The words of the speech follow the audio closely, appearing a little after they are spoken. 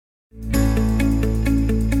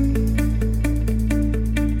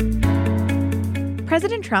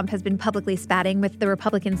President Trump has been publicly spatting with the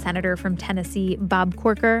Republican senator from Tennessee, Bob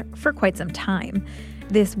Corker, for quite some time.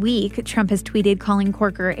 This week, Trump has tweeted calling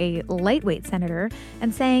Corker a lightweight senator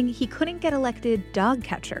and saying he couldn't get elected dog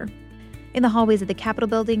catcher. In the hallways of the Capitol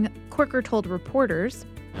building, Corker told reporters,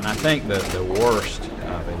 and I think that the worst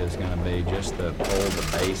of it is going to be just the whole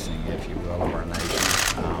debasing, if you will, of our nation.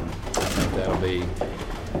 I think that'll be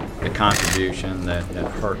the contribution that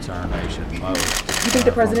hurts our nation most. You think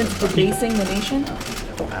the president's debasing the nation?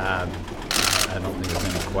 I don't think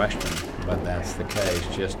there's any question, but that's the case,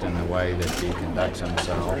 just in the way that he conducts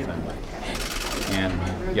himself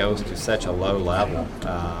and goes to such a low level.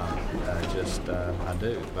 I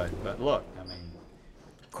do. But look, I mean...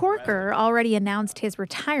 Corker already announced his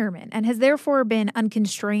retirement and has therefore been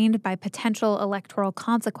unconstrained by potential electoral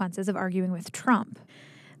consequences of arguing with Trump.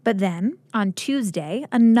 But then, on Tuesday,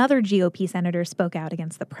 another GOP senator spoke out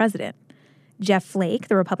against the president. Jeff Flake,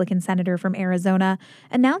 the Republican senator from Arizona,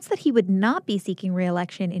 announced that he would not be seeking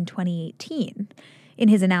re-election in 2018. In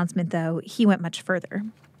his announcement, though, he went much further.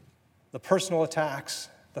 The personal attacks,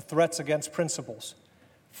 the threats against principles,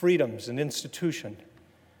 freedoms and institution,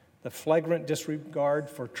 the flagrant disregard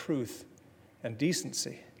for truth and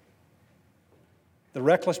decency, the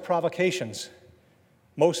reckless provocations,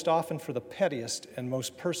 most often for the pettiest and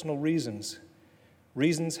most personal reasons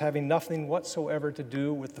having nothing whatsoever to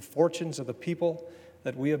do with the fortunes of the people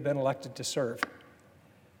that we have been elected to serve.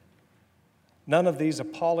 None of these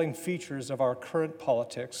appalling features of our current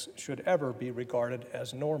politics should ever be regarded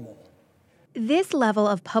as normal. This level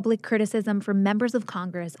of public criticism from members of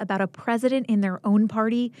Congress about a president in their own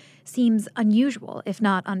party seems unusual, if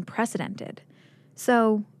not unprecedented.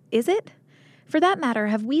 So, is it? For that matter,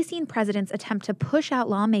 have we seen presidents attempt to push out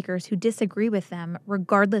lawmakers who disagree with them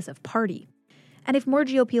regardless of party? And if more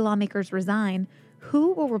GOP lawmakers resign,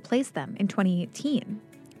 who will replace them in 2018?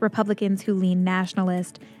 Republicans who lean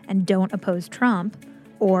nationalist and don't oppose Trump,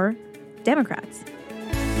 or Democrats?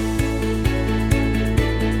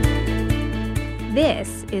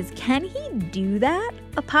 This is Can He Do That?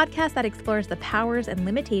 A podcast that explores the powers and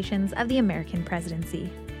limitations of the American presidency.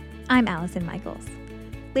 I'm Allison Michaels.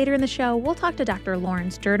 Later in the show, we'll talk to Dr.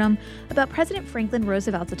 Lawrence Jerdam about President Franklin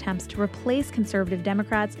Roosevelt's attempts to replace conservative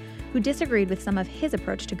Democrats who disagreed with some of his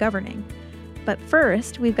approach to governing. But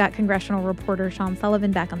first, we've got congressional reporter Sean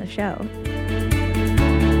Sullivan back on the show.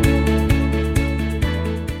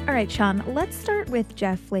 All right, Sean, let's start with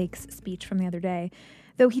Jeff Flake's speech from the other day.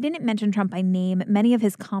 Though he didn't mention Trump by name, many of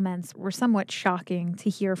his comments were somewhat shocking to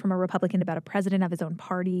hear from a Republican about a president of his own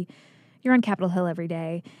party. You're on Capitol Hill every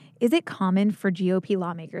day. Is it common for GOP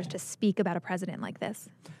lawmakers to speak about a president like this?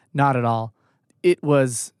 Not at all. It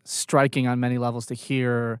was striking on many levels to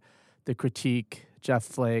hear the critique Jeff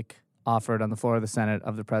Flake offered on the floor of the Senate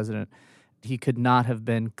of the president. He could not have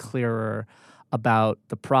been clearer about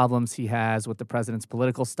the problems he has with the president's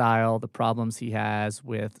political style, the problems he has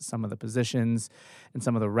with some of the positions and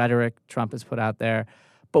some of the rhetoric Trump has put out there.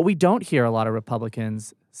 But we don't hear a lot of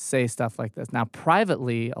Republicans say stuff like this. Now,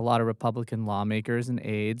 privately, a lot of Republican lawmakers and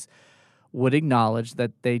aides would acknowledge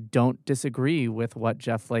that they don't disagree with what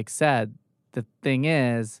Jeff Flake said. The thing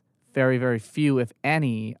is, very, very few, if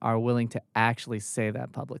any, are willing to actually say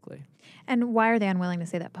that publicly. And why are they unwilling to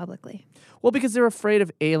say that publicly? Well, because they're afraid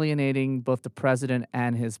of alienating both the president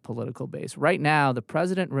and his political base. Right now, the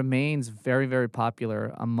president remains very, very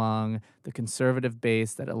popular among the conservative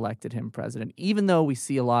base that elected him president, even though we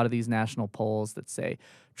see a lot of these national polls that say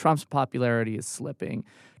Trump's popularity is slipping,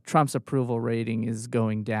 Trump's approval rating is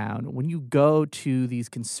going down. When you go to these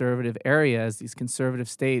conservative areas, these conservative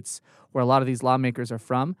states where a lot of these lawmakers are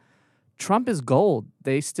from, Trump is gold.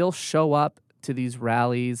 They still show up to these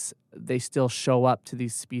rallies. They still show up to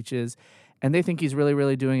these speeches, and they think he's really,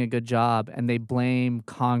 really doing a good job. And they blame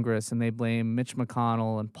Congress and they blame Mitch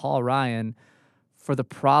McConnell and Paul Ryan for the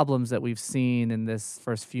problems that we've seen in this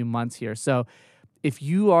first few months here. So if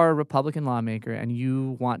you are a Republican lawmaker and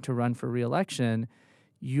you want to run for re-election,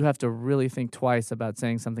 you have to really think twice about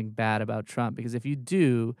saying something bad about Trump, because if you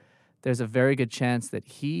do, there's a very good chance that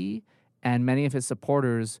he and many of his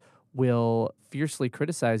supporters will fiercely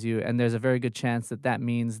criticize you, and there's a very good chance that that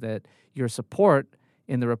means that your support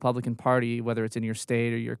in the Republican Party, whether it's in your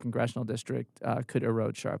state or your congressional district, could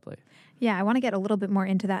erode sharply. Yeah, I want to get a little bit more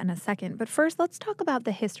into that in a second. But first, let's talk about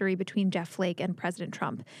the history between Jeff Flake and President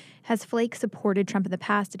Trump. Has Flake supported Trump in the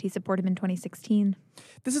past? Did he support him in 2016?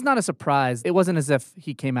 This is not a surprise. It wasn't as if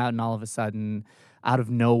he came out and all of a sudden, out of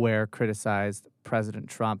nowhere, criticized President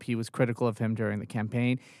Trump. He was critical of him during the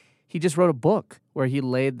campaign. He just wrote a book where he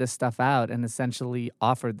laid this stuff out and essentially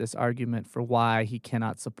offered this argument for why he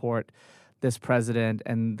cannot support this president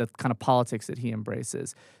and the kind of politics that he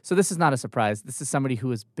embraces. So this is not a surprise. This is somebody who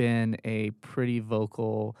has been a pretty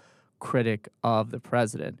vocal critic of the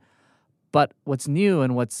president. But what's new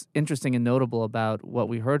and what's interesting and notable about what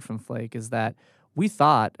we heard from Flake is that we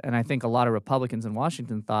thought, and I think a lot of Republicans in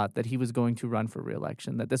Washington thought, that he was going to run for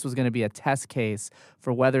re-election, that this was going to be a test case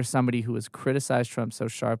for whether somebody who has criticized Trump so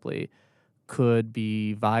sharply could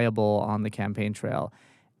be viable on the campaign trail.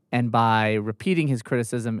 And by repeating his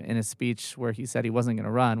criticism in a speech where he said he wasn't going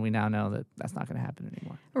to run, we now know that that's not going to happen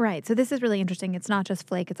anymore. Right. So this is really interesting. It's not just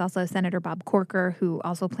Flake. It's also Senator Bob Corker, who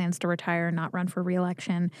also plans to retire and not run for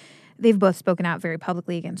re-election. They've both spoken out very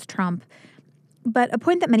publicly against Trump. But a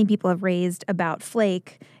point that many people have raised about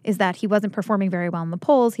Flake is that he wasn't performing very well in the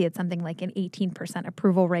polls. He had something like an 18%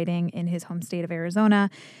 approval rating in his home state of Arizona.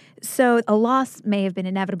 So a loss may have been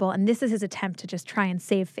inevitable, and this is his attempt to just try and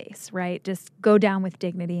save face, right? Just go down with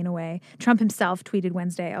dignity in a way. Trump himself tweeted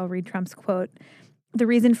Wednesday, I'll read Trump's quote, "The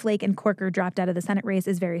reason Flake and Corker dropped out of the Senate race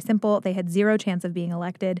is very simple. They had zero chance of being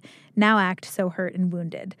elected, now act so hurt and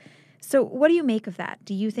wounded." So what do you make of that?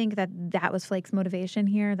 Do you think that that was Flake's motivation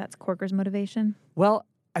here? That's Corker's motivation? Well,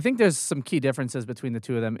 I think there's some key differences between the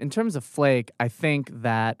two of them. In terms of Flake, I think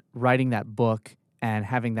that writing that book and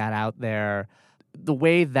having that out there, the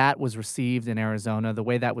way that was received in Arizona, the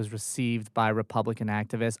way that was received by Republican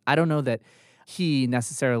activists, I don't know that he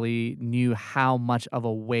necessarily knew how much of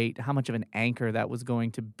a weight, how much of an anchor that was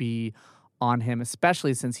going to be on him,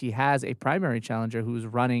 especially since he has a primary challenger who's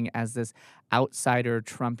running as this outsider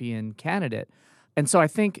Trumpian candidate. And so I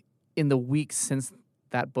think in the weeks since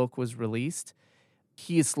that book was released,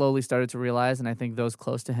 he has slowly started to realize, and I think those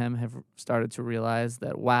close to him have started to realize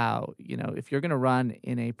that, wow, if you're going to run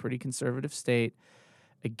in a pretty conservative state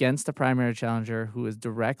against a primary challenger who is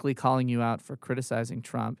directly calling you out for criticizing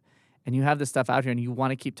Trump, and you have this stuff out here and you want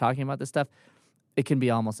to keep talking about this stuff, it can be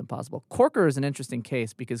almost impossible. Corker is an interesting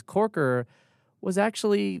case because Corker was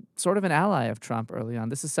actually sort of an ally of Trump early on.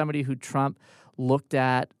 This is somebody who Trump looked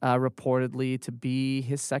at reportedly to be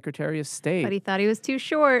his Secretary of State. But he thought he was too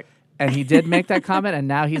short. And he did make that comment, and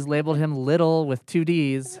now he's labeled him Little with 2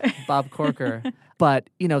 Ds, Bob Corker. But,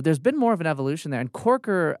 there's been more of an evolution there. And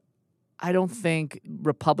Corker, I don't think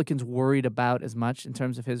Republicans worried about as much in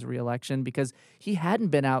terms of his reelection because he hadn't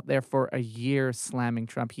been out there for a year slamming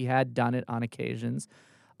Trump. He had done it on occasions,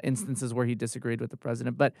 instances where he disagreed with the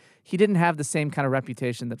president, but he didn't have the same kind of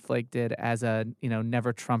reputation that Flake did as a,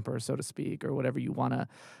 never Trumper, so to speak, or whatever you want to,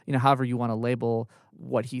 however you want to label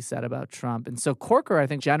what he said about Trump. And so Corker, I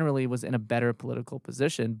think, generally was in a better political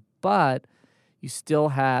position, but you still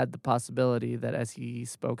had the possibility that as he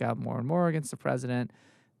spoke out more and more against the president,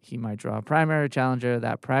 he might draw a primary challenger.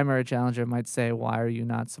 That primary challenger might say, why are you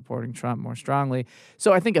not supporting Trump more strongly?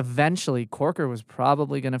 So I think eventually Corker was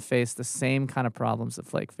probably going to face the same kind of problems that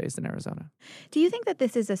Flake faced in Arizona. Do you think that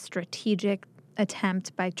this is a strategic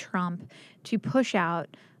attempt by Trump to push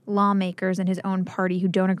out lawmakers in his own party who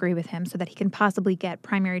don't agree with him so that he can possibly get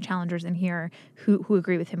primary challengers in here who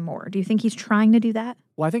agree with him more? Do you think he's trying to do that?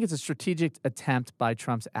 Well, I think it's a strategic attempt by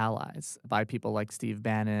Trump's allies, by people like Steve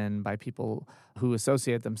Bannon, by people who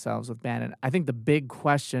associate themselves with Bannon. I think the big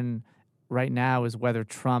question right now is whether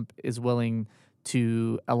Trump is willing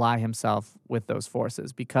to ally himself with those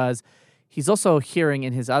forces, because he's also hearing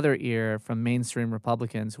in his other ear from mainstream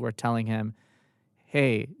Republicans who are telling him,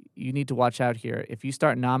 hey, you need to watch out here. If you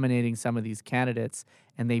start nominating some of these candidates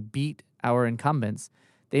and they beat our incumbents,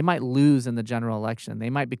 they might lose in the general election. They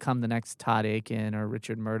might become the next Todd Akin or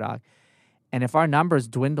Richard Murdoch. And if our numbers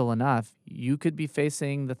dwindle enough, you could be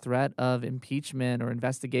facing the threat of impeachment or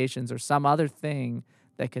investigations or some other thing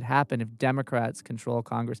that could happen if Democrats control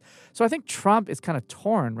Congress. So I think Trump is kind of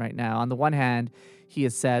torn right now. On the one hand, he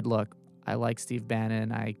has said, look, I like Steve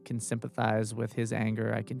Bannon. I can sympathize with his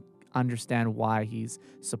anger. I can understand why he's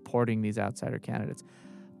supporting these outsider candidates.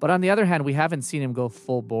 But on the other hand, we haven't seen him go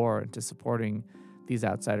full bore into supporting these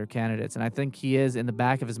outsider candidates. And I think he is, in the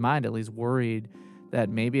back of his mind, at least worried that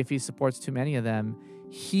maybe if he supports too many of them,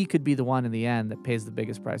 he could be the one in the end that pays the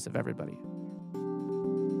biggest price of everybody.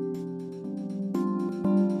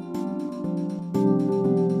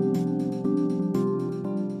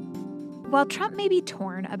 While Trump may be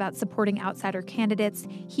torn about supporting outsider candidates,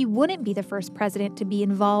 he wouldn't be the first president to be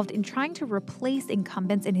involved in trying to replace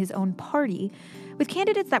incumbents in his own party with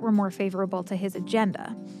candidates that were more favorable to his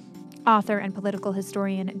agenda. Author and political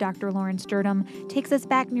historian Dr. Lawrence Durham takes us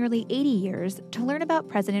back nearly 80 years to learn about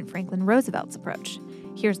President Franklin Roosevelt's approach.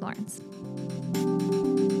 Here's Lawrence.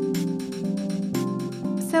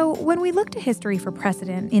 So when we look to history for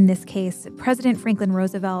precedent, in this case, President Franklin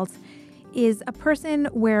Roosevelt, is a person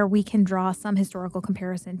where we can draw some historical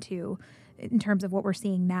comparison to in terms of what we're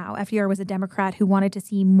seeing now. FDR was a Democrat who wanted to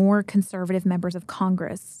see more conservative members of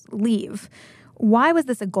Congress leave. Why was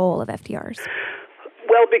this a goal of FDR's?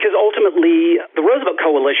 Well, because ultimately the Roosevelt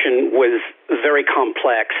coalition was very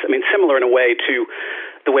complex. I mean, similar in a way to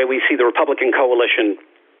the way we see the Republican coalition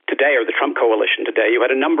today or the Trump coalition today. You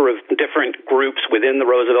had a number of different groups within the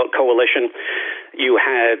Roosevelt coalition. You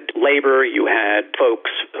had labor, you had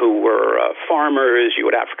folks who were farmers,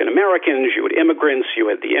 you had African Americans, you had immigrants,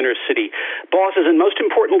 you had the inner city bosses, and most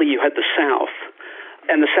importantly, you had the South.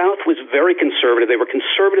 And the South was very conservative. They were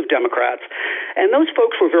conservative Democrats. And those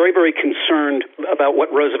folks were very, very concerned about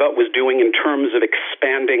what Roosevelt was doing in terms of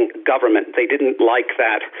expanding government. They didn't like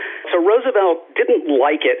that. So Roosevelt didn't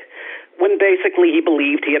like it when basically he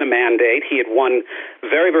believed he had a mandate. He had won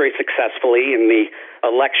very, very successfully in the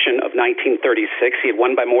election of 1936. He had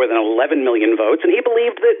won by more than 11 million votes. And he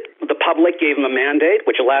believed that the public gave him a mandate,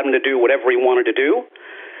 which allowed him to do whatever he wanted to do.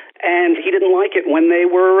 And he didn't like it when they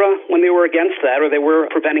were against that, or they were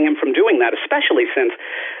preventing him from doing that, especially since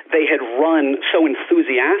they had run so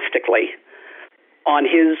enthusiastically on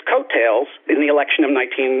his coattails in the election of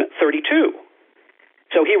 1932.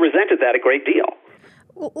 So he resented that a great deal.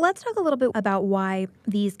 Well, let's talk a little bit about why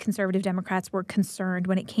these conservative Democrats were concerned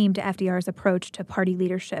when it came to FDR's approach to party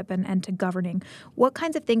leadership and to governing. What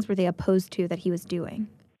kinds of things were they opposed to that he was doing?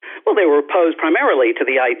 Well, they were opposed primarily to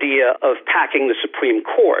the idea of packing the Supreme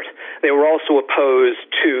Court. They were also opposed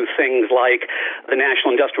to things like the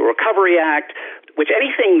National Industrial Recovery Act, which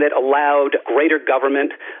anything that allowed greater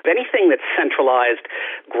government, anything that centralized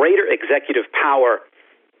greater executive power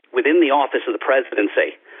within the office of the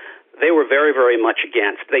presidency, they were very, very much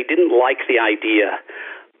against. They didn't like the idea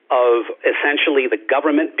of essentially the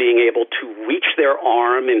government being able to reach their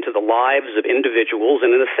arm into the lives of individuals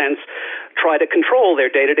and, in a sense, try to control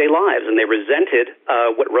their day-to-day lives. And they resented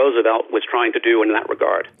what Roosevelt was trying to do in that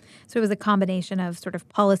regard. So it was a combination of sort of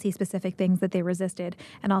policy-specific things that they resisted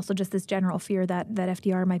and also just this general fear that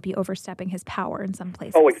FDR might be overstepping his power in some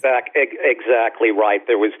places. Oh, exactly right.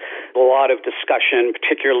 There was a lot of discussion,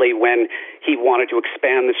 particularly when he wanted to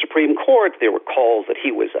expand the Supreme Court. There were calls that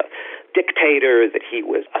he was a dictator, that he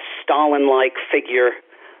was a Stalin-like figure.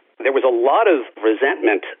 There was a lot of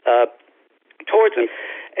resentment towards him.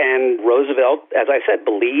 And Roosevelt, as I said,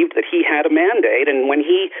 believed that he had a mandate. And when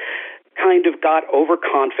he kind of got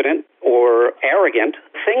overconfident or arrogant,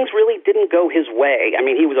 things really didn't go his way. I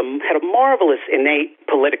mean, he had a marvelous innate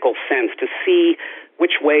political sense to see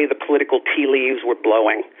which way the political tea leaves were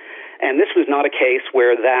blowing. And this was not a case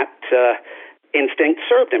where that instinct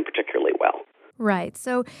served him particularly well. Right.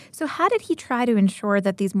 So how did he try to ensure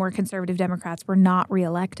that these more conservative Democrats were not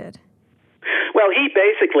reelected? Well, he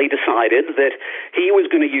basically decided that he was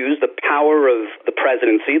going to use the power of the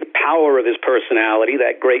presidency, the power of his personality,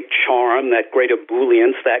 that great charm, that great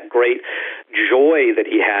ebullience, that great joy that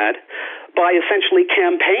he had, by essentially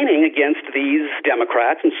campaigning against these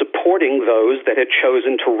Democrats and supporting those that had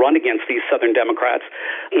chosen to run against these Southern Democrats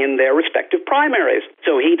in their respective primaries.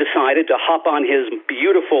 So he decided to hop on his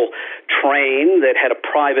beautiful train that had a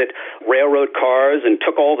private railroad cars and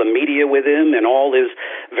took all the media with him and all his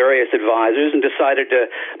various advisors and decided to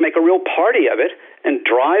make a real party of it and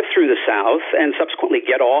drive through the South and subsequently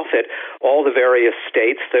get off at all the various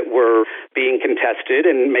states that were being contested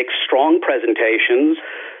and make strong presentations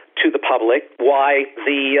to the public why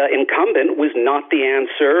the incumbent was not the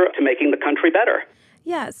answer to making the country better.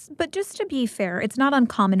 Yes, but just to be fair, it's not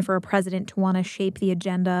uncommon for a president to want to shape the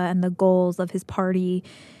agenda and the goals of his party.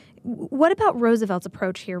 What about Roosevelt's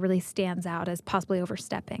approach here really stands out as possibly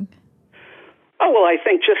overstepping? Oh, well, I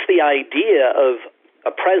think just the idea of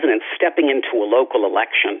a president stepping into a local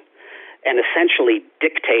election and essentially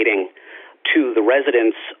dictating to the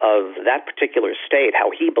residents of that particular state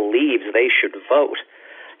how he believes they should vote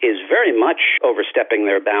is very much overstepping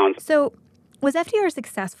their bounds. So was FDR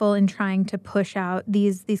successful in trying to push out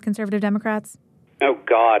these conservative Democrats? Oh,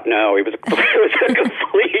 God, no. It was a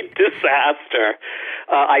complete disaster.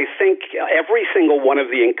 I think every single one of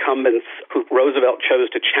the incumbents who Roosevelt chose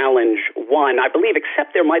to challenge won, I believe,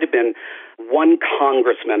 except there might have been one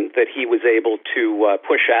congressman that he was able to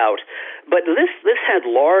push out. But this had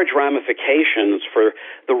large ramifications for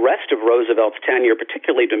the rest of Roosevelt's tenure,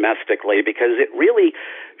 particularly domestically, because it really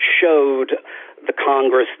showed the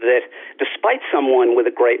Congress that despite someone with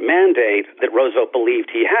a great mandate that Roosevelt believed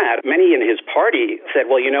he had, many in his party said,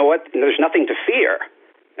 well, you know what, there's nothing to fear.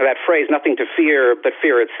 That phrase, nothing to fear but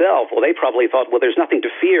fear itself, well, they probably thought, well, there's nothing to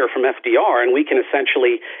fear from FDR, and we can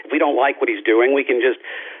essentially, if we don't like what he's doing, we can just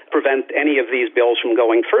prevent any of these bills from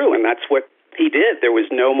going through. And that's what He did. There was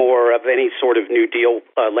no more of any sort of New Deal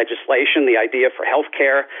legislation. The idea for health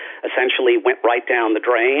care essentially went right down the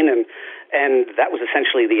drain, and that was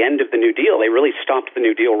essentially the end of the New Deal. They really stopped the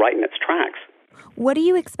New Deal right in its tracks. What do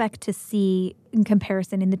you expect to see in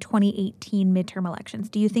comparison in the 2018 midterm elections?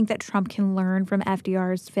 Do you think that Trump can learn from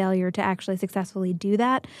FDR's failure to actually successfully do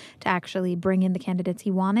that, to actually bring in the candidates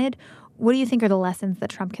he wanted? What do you think are the lessons that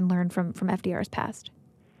Trump can learn from FDR's past?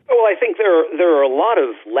 Well, I think there are a lot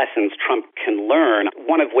of lessons Trump can learn,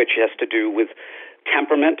 one of which has to do with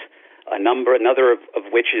temperament, another of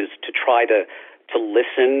which is to try to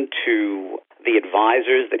listen to the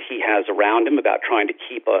advisors that he has around him about trying to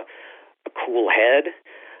keep a cool head.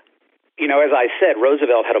 You know, as I said,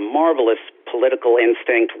 Roosevelt had a marvelous political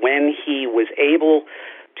instinct when he was able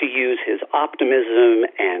to use his optimism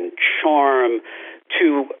and charm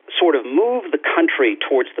to sort of move the country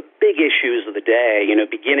towards the big issues of the day, you know,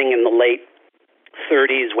 beginning in the late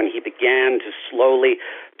 30s when he began to slowly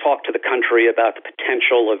talk to the country about the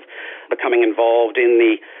potential of becoming involved in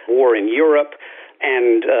the war in Europe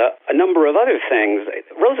and a number of other things.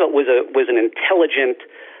 Roosevelt was an intelligent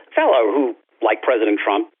fellow who, like President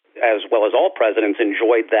Trump, as well as all presidents,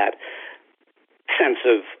 enjoyed that sense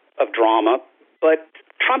of drama. But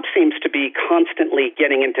Trump seems to be constantly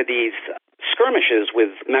getting into these skirmishes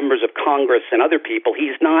with members of Congress and other people.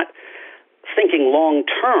 He's not thinking long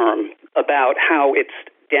term about how it's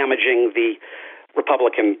damaging the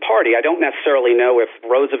Republican Party. I don't necessarily know if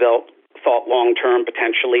Roosevelt thought long term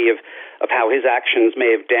potentially of how his actions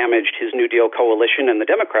may have damaged his New Deal coalition and the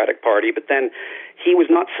Democratic Party, but then he was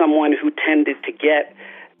not someone who tended to get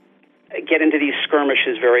into these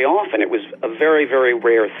skirmishes very often. It was a very, very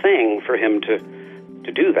rare thing for him to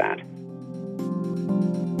do that.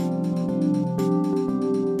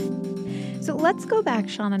 So let's go back,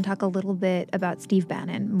 Sean, and talk a little bit about Steve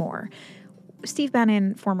Bannon more. Steve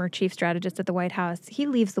Bannon, former chief strategist at the White House, he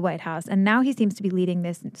leaves the White House, and now he seems to be leading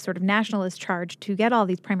this sort of nationalist charge to get all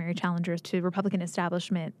these primary challengers to Republican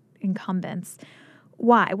establishment incumbents.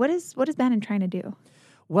 Why? What is Bannon trying to do?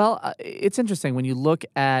 Well, it's interesting when you look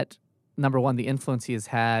at, number one, the influence he has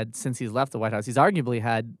had since he's left the White House. He's arguably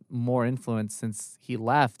had more influence since he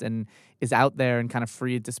left and is out there and kind of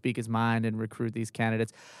free to speak his mind and recruit these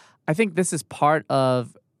candidates. I think this is part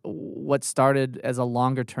of what started as a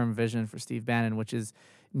longer-term vision for Steve Bannon, which is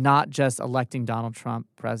not just electing Donald Trump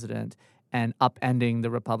president and upending the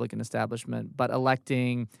Republican establishment, but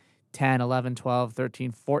electing 10, 11, 12,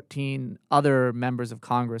 13, 14 other members of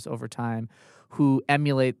Congress over time who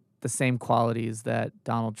emulate the same qualities that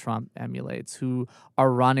Donald Trump emulates, who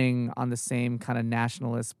are running on the same kind of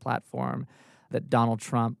nationalist platform that Donald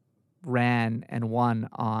Trump ran and won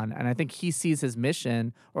on. And I think he sees his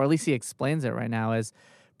mission, or at least he explains it right now, as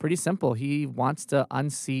pretty simple. He wants to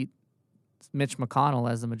unseat Mitch McConnell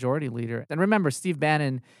as the majority leader. And remember, Steve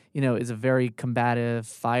Bannon, is a very combative,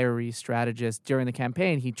 fiery strategist. During the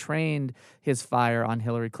campaign, he trained his fire on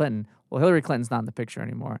Hillary Clinton. Well, Hillary Clinton's not in the picture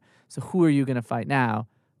anymore. So who are you going to fight now?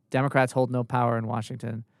 Democrats hold no power in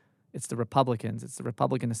Washington. It's the Republicans. It's the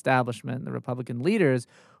Republican establishment, the Republican leaders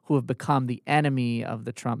who have become the enemy of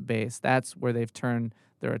the Trump base. That's where they've turned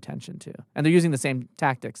their attention to. And they're using the same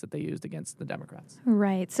tactics that they used against the Democrats.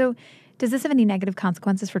 Right. So does this have any negative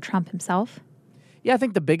consequences for Trump himself? Yeah, I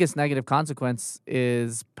think the biggest negative consequence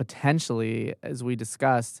is potentially, as we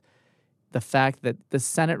discussed, the fact that the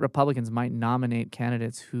Senate Republicans might nominate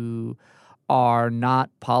candidates who are not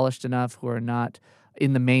polished enough, who are not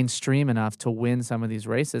in the mainstream enough to win some of these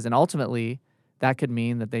races. And ultimately, that could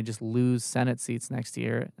mean that they just lose Senate seats next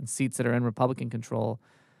year, and seats that are in Republican control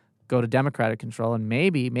go to Democratic control, and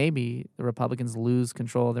maybe the Republicans lose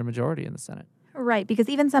control of their majority in the Senate. Right, because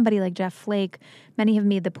even somebody like Jeff Flake, many have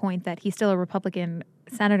made the point that he's still a Republican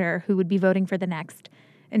senator who would be voting for the next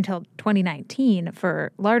until 2019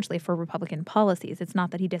 largely for Republican policies. It's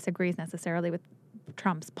not that he disagrees necessarily with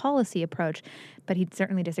Trump's policy approach, but he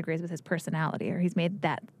certainly disagrees with his personality, or he's made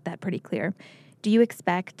that pretty clear. Do you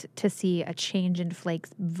expect to see a change in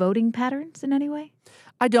Flake's voting patterns in any way?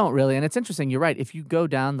 I don't really, and it's interesting. You're right. If you go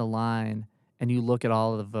down the line and you look at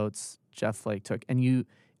all of the votes Jeff Flake took, and you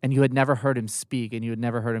had never heard him speak, and you had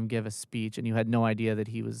never heard him give a speech, and you had no idea that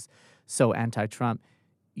he was so anti-Trump,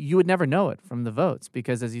 you would never know it from the votes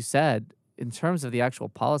because, as you said, in terms of the actual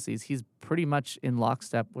policies, he's pretty much in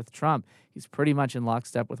lockstep with Trump. He's pretty much in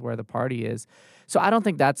lockstep with where the party is. So I don't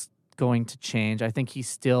think that's going to change. I think he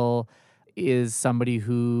still is somebody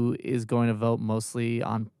who is going to vote mostly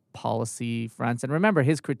on policy fronts. And remember,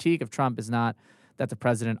 his critique of Trump is not that the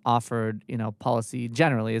president offered, policy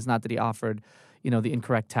generally, is not that he offered, the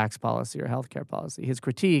incorrect tax policy or healthcare policy. His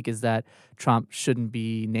critique is that Trump shouldn't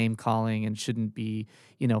be name-calling and shouldn't be,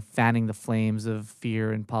 fanning the flames of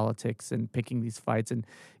fear in politics and picking these fights and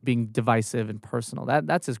being divisive and personal.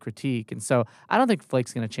 That's his critique. And so I don't think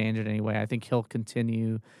Flake's going to change it anyway. I think he'll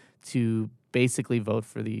continue to basically vote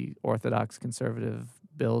for the orthodox conservative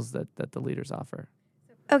bills that the leaders offer.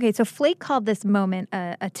 Okay, so Flake called this moment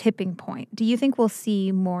a tipping point. Do you think we'll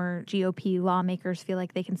see more GOP lawmakers feel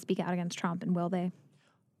like they can speak out against Trump, and will they?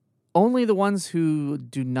 Only the ones who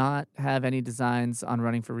do not have any designs on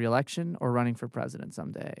running for re-election or running for president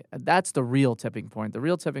someday. That's the real tipping point. The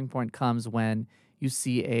real tipping point comes when you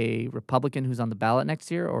see a Republican who's on the ballot next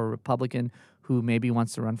year or a Republican who maybe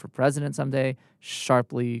wants to run for president someday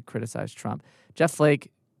sharply criticize Trump. Jeff Flake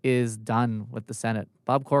is done with the Senate.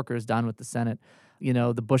 Bob Corker is done with the Senate.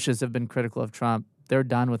 The Bushes have been critical of Trump. They're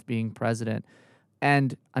done with being president.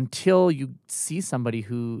 And until you see somebody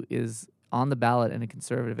who is on the ballot in a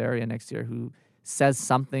conservative area next year who says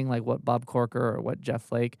something like what Bob Corker or what Jeff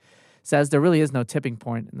Flake says, there really is no tipping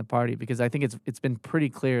point in the party, because I think it's been pretty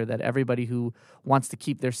clear that everybody who wants to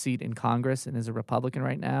keep their seat in Congress and is a Republican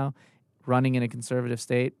right now, running in a conservative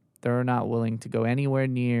state, they're not willing to go anywhere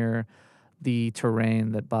near the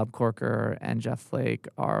terrain that Bob Corker and Jeff Flake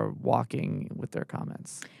are walking with their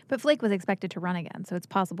comments. But Flake was expected to run again, so it's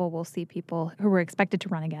possible we'll see people who were expected to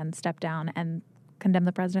run again step down and condemn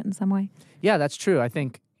the president in some way. Yeah, that's true. I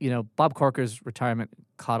think, Bob Corker's retirement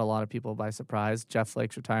caught a lot of people by surprise. Jeff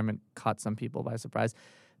Flake's retirement caught some people by surprise.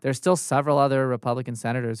 There's still several other Republican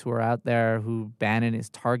senators who are out there who Bannon is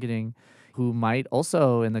targeting, who might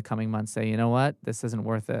also in the coming months say, you know what, this isn't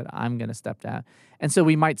worth it. I'm going to step down. And so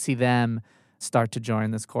we might see them start to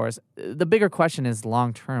join this chorus. The bigger question is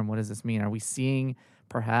long term, what does this mean? Are we seeing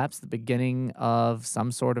perhaps the beginning of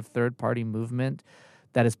some sort of third-party movement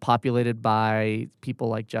that is populated by people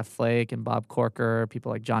like Jeff Flake and Bob Corker,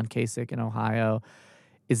 people like John Kasich in Ohio?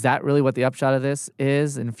 Is that really what the upshot of this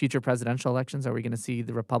is? In future presidential elections, are we going to see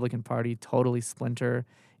the Republican Party totally splinter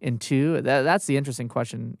in two? That's the interesting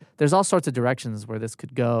question. There's all sorts of directions where this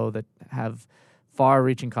could go that have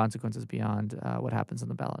far-reaching consequences beyond what happens on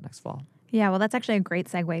the ballot next fall. Yeah, well, that's actually a great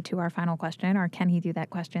segue to our final question, or can he do that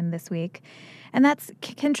question this week? And that's,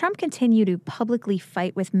 can Trump continue to publicly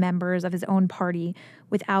fight with members of his own party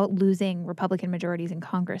without losing Republican majorities in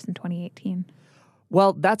Congress in 2018?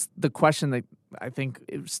 Well, that's the question that I think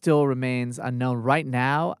it still remains unknown. Right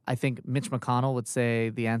now, I think Mitch McConnell would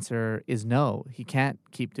say the answer is no. He can't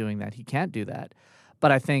keep doing that. He can't do that.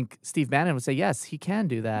 But I think Steve Bannon would say, yes, he can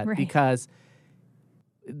do that, right, because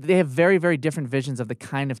they have very, very different visions of the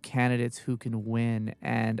kind of candidates who can win.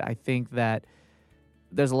 And I think that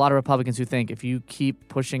there's a lot of Republicans who think if you keep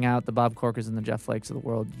pushing out the Bob Corkers and the Jeff Flakes of the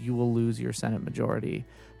world, you will lose your Senate majority.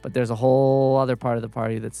 But there's a whole other part of the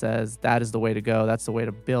party that says that is the way to go. That's the way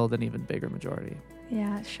to build an even bigger majority.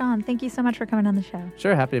 Yeah. Sean, thank you so much for coming on the show.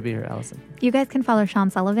 Sure. Happy to be here, Allison. You guys can follow Sean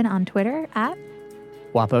Sullivan on Twitter at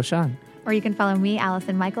Wapo Sean. Or you can follow me,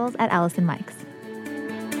 Allison Michaels, at Allison Mikes.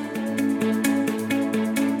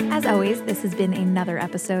 As always, this has been another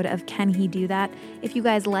episode of Can He Do That? If you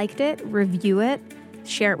guys liked it, review it,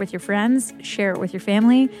 share it with your friends, share it with your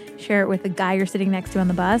family, share it with the guy you're sitting next to on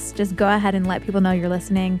the bus. Just go ahead and let people know you're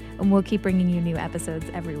listening, and we'll keep bringing you new episodes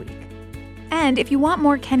every week. And if you want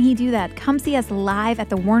more Can He Do That, come see us live at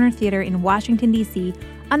the Warner Theater in Washington, D.C.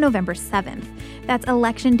 on November 7th. That's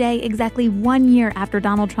Election Day, exactly 1 year after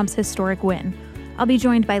Donald Trump's historic win. I'll be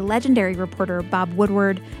joined by legendary reporter Bob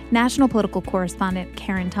Woodward, national political correspondent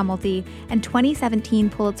Karen Tumulty, and 2017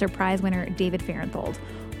 Pulitzer Prize winner David Fahrenthold.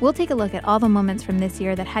 We'll take a look at all the moments from this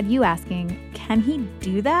year that had you asking, can he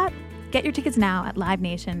do that? Get your tickets now at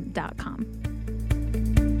livenation.com.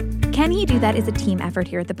 Can He Do That is a team effort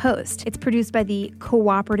here at The Post. It's produced by the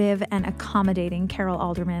cooperative and accommodating Carol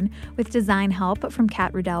Alderman, with design help from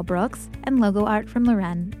Kat Rudell Brooks and logo art from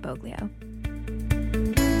Loren Boglio.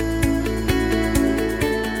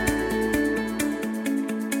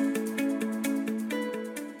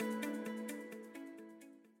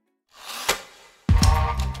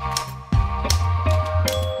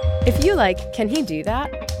 If you like Can He Do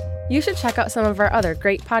That?, you should check out some of our other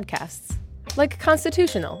great podcasts, like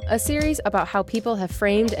Constitutional, a series about how people have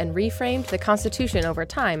framed and reframed the Constitution over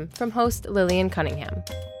time, from host Lillian Cunningham.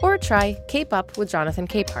 Or try Cape Up with Jonathan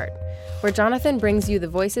Capehart, where Jonathan brings you the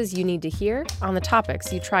voices you need to hear on the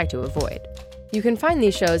topics you try to avoid. You can find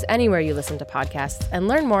these shows anywhere you listen to podcasts and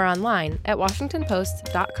learn more online at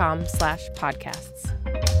washingtonpost.com/podcasts.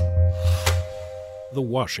 The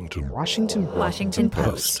Washington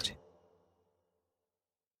Post.